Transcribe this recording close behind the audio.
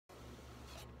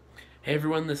Hey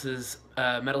everyone, this is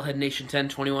Metalhead Nation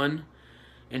 1021,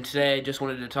 and today I just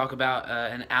wanted to talk about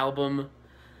an album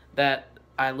that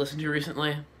I listened to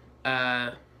recently. Uh,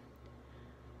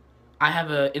 I have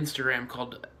an Instagram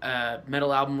called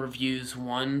Metal Album Reviews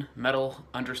 1, Metal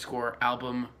underscore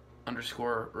album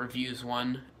underscore reviews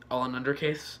 1, all in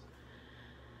undercase.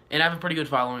 And I have a pretty good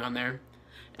following on there.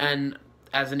 And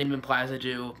as the name implies, I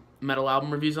do metal album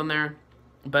reviews on there.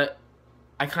 But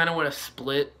I kind of want to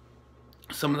split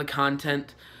some of the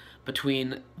content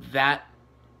between that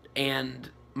and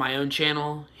my own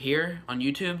channel here on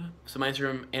YouTube, so my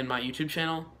Instagram and my YouTube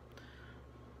channel.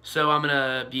 So I'm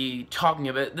gonna be talking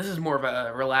a bit. This is more of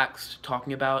a relaxed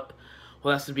talking about.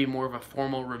 Well, that's to be more of a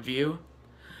formal review.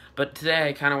 But today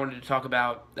I kind of wanted to talk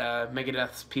about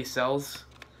Megadeth's Peace Sells.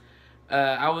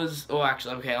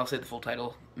 Actually, I'll say the full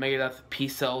title. Megadeth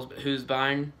Peace Sells, but Who's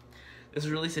Buying? This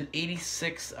was released in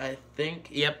 '86, I think.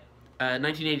 Yep,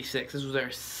 1986. This was their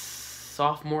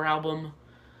sophomore album,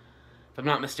 if I'm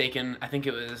not mistaken. I think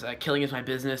it was Killing Is My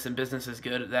Business and Business Is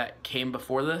Good that came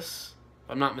before this,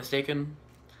 if I'm not mistaken.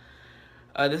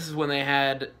 This is when they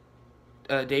had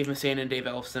Dave Mustaine and Dave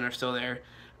Ellefson are still there.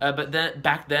 But then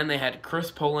back then they had Chris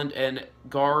Poland and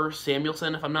Gar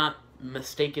Samuelson, if I'm not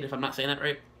mistaken, if I'm not saying that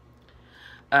right.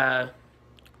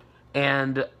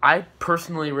 And I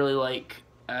personally really like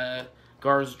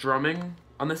Gar's drumming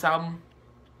on this album.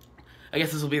 I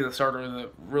guess this will be the start of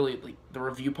the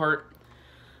review part.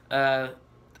 The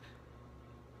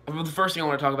first thing I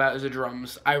want to talk about is the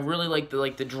drums. I really like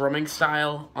the drumming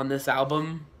style on this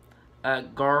album.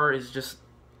 Gar is just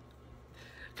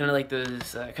kind of like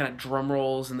those kind of drum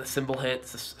rolls and the cymbal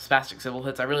hits, the spastic cymbal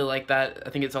hits. I really like that.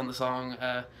 I think it's on the song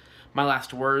My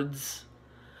Last Words.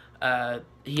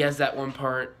 He has that one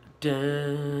part.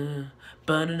 I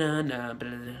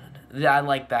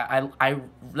like that.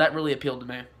 That really appealed to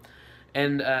me.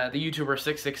 And the YouTuber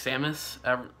 66 Samus,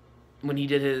 when he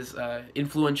did his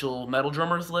influential metal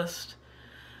drummers list,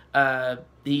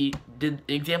 he did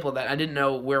an example of that. I didn't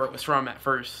know where it was from at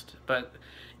first, but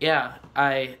yeah,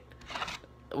 some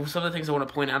of the things I want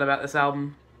to point out about this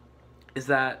album is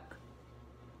that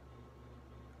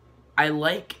I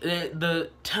like the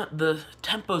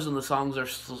tempos in the songs are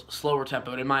slower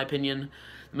tempoed, in my opinion,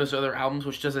 than most other albums,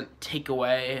 which doesn't take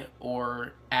away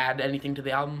or add anything to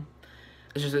the album.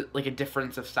 It's just like a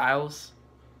difference of styles.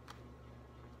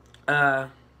 I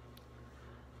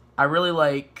really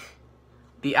like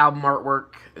the album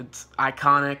artwork. It's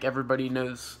iconic. Everybody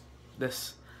knows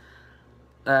this.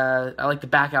 I like the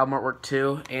back album artwork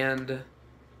too, and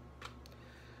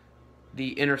the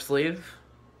inner sleeve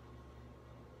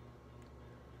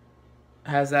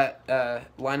has that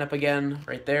lineup again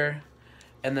right there,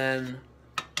 and then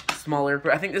smaller.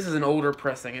 I think this is an older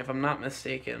pressing, if I'm not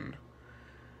mistaken.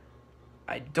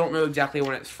 I don't know exactly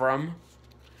when it's from,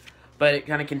 but it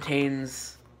kind of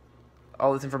contains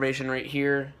all this information right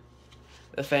here.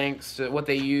 The thanks to what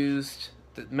they used,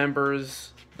 the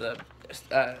members, the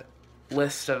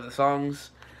list of the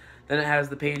songs. Then it has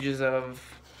the pages of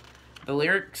the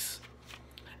lyrics.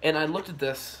 And I looked at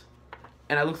this,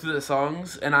 and I looked through the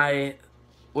songs, and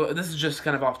well, this is just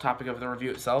kind of off topic of the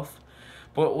review itself.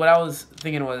 But what I was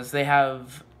thinking was they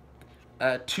have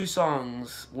 2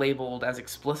 songs labeled as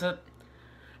explicit,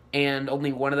 and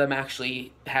only one of them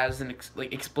actually has an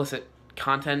explicit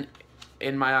content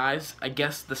in my eyes. I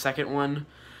guess the second one,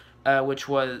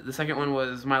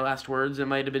 was My Last Words. It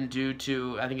might have been due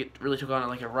to, I think it really took on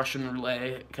like a Russian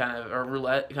roulette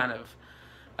kind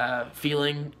of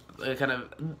feeling. I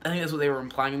think that's what they were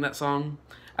implying in that song.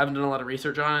 I haven't done a lot of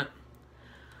research on it.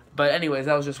 But anyways,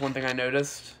 that was just one thing I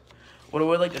noticed. What I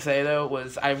would like to say, though,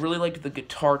 was I really liked the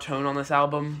guitar tone on this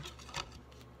album.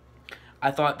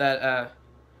 I thought that,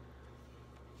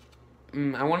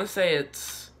 I want to say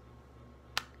it's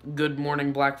Good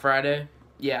Morning Black Friday.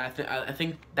 Yeah, I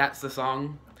think that's the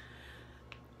song.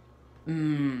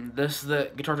 This is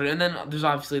the guitar tone. And then there's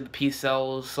obviously the Peace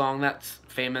Sells song. That's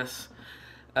famous.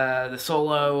 The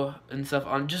solo and stuff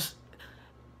on just...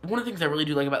 One of the things I really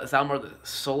do like about this album are the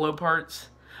solo parts.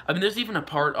 I mean, there's even a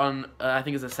part on, I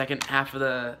think it's the second half of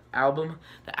the album,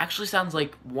 that actually sounds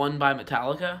like one by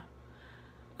Metallica.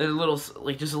 They're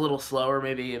just a little slower,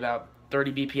 maybe about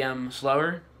 30 BPM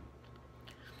slower.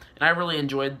 And I really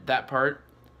enjoyed that part.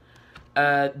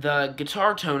 The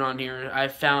guitar tone on here I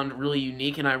found really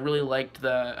unique, and I really liked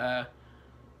the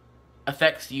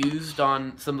effects used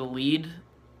on some of the lead.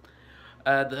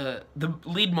 The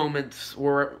lead moments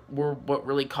were what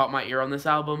really caught my ear on this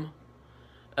album.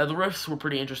 The riffs were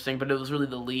pretty interesting, but it was really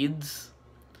the leads.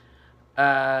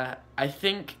 I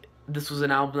think this was an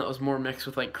album that was more mixed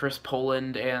with like Chris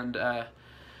Poland and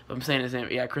I'm saying his name,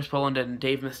 yeah, Chris Poland and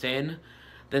Dave Mustaine.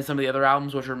 than some of the other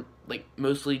albums, which are like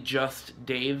mostly just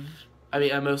Dave. I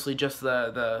mean, mostly just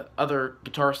the other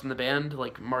guitarist in the band,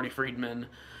 like Marty Friedman.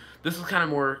 This was kind of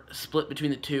more split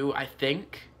between the two, I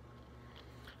think.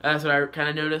 That's what I kind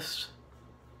of noticed.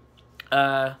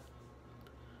 The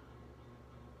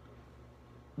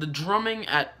drumming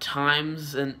at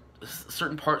times and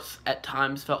certain parts at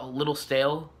times felt a little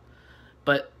stale,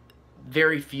 but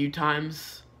very few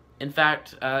times. In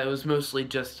fact, it was mostly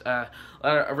just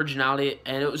originality,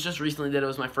 and it was just recently that it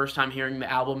was my first time hearing the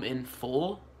album in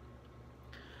full.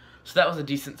 So that was a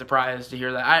decent surprise to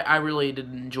hear that. I really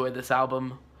did enjoy this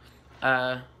album.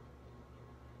 There's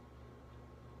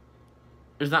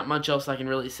not much else I can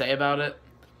really say about it.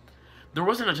 There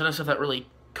wasn't a ton of stuff that really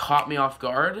caught me off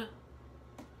guard.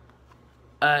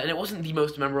 And it wasn't the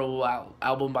most memorable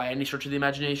album by any stretch of the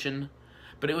imagination,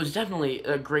 but it was definitely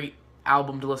a great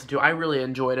album to listen to. I really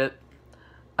enjoyed it.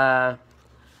 I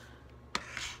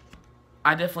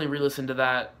definitely re-listen to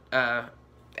that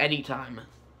anytime.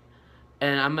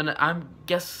 And I'm gonna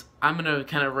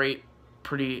kind of rate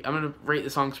the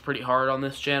songs pretty hard on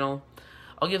this channel.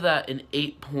 I'll give that an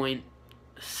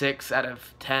 8.6 out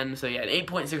of 10. So yeah, an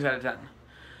 8.6 out of 10.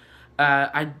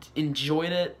 I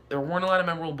enjoyed it. There weren't a lot of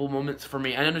memorable moments for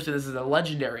me. I understand this is a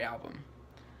legendary album.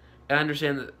 And I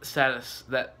understand the status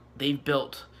that they've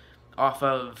built off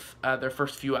of their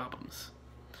first few albums.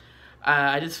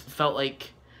 I just felt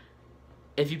like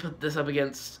if you put this up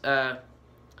against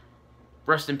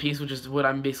Rest in Peace, which is what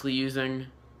I'm basically using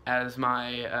as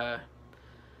my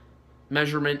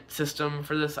measurement system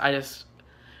for this,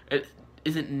 it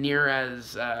isn't near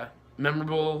as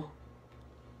memorable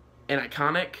and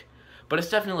iconic, but it's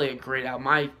definitely a great album.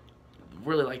 I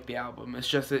really like the album. It's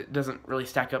just it doesn't really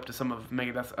stack up to some of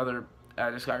Megadeth's other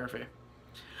discography.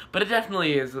 But it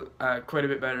definitely is quite a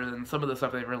bit better than some of the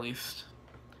stuff they've released.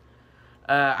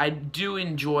 I do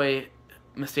enjoy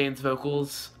Mustaine's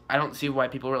vocals. I don't see why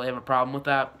people really have a problem with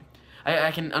that.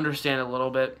 I can understand a little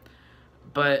bit,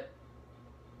 but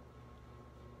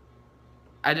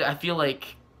I feel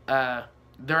like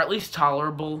they're at least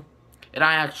tolerable, and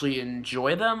I actually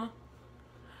enjoy them.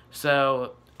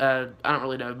 So, I don't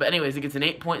really know. But anyways, it gets an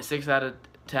 8.6 out of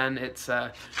 10. It's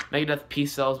Megadeth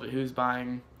Peace Sells, but Who's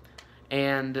Buying?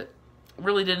 And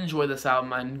really did enjoy this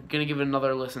album. I'm going to give it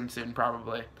another listen soon,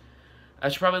 probably. I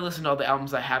should probably listen to all the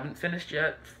albums I haven't finished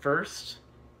yet first.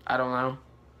 I don't know.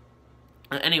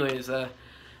 Anyways,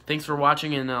 thanks for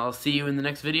watching, and I'll see you in the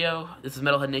next video. This is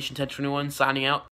Metalhead Nation 1021 signing out.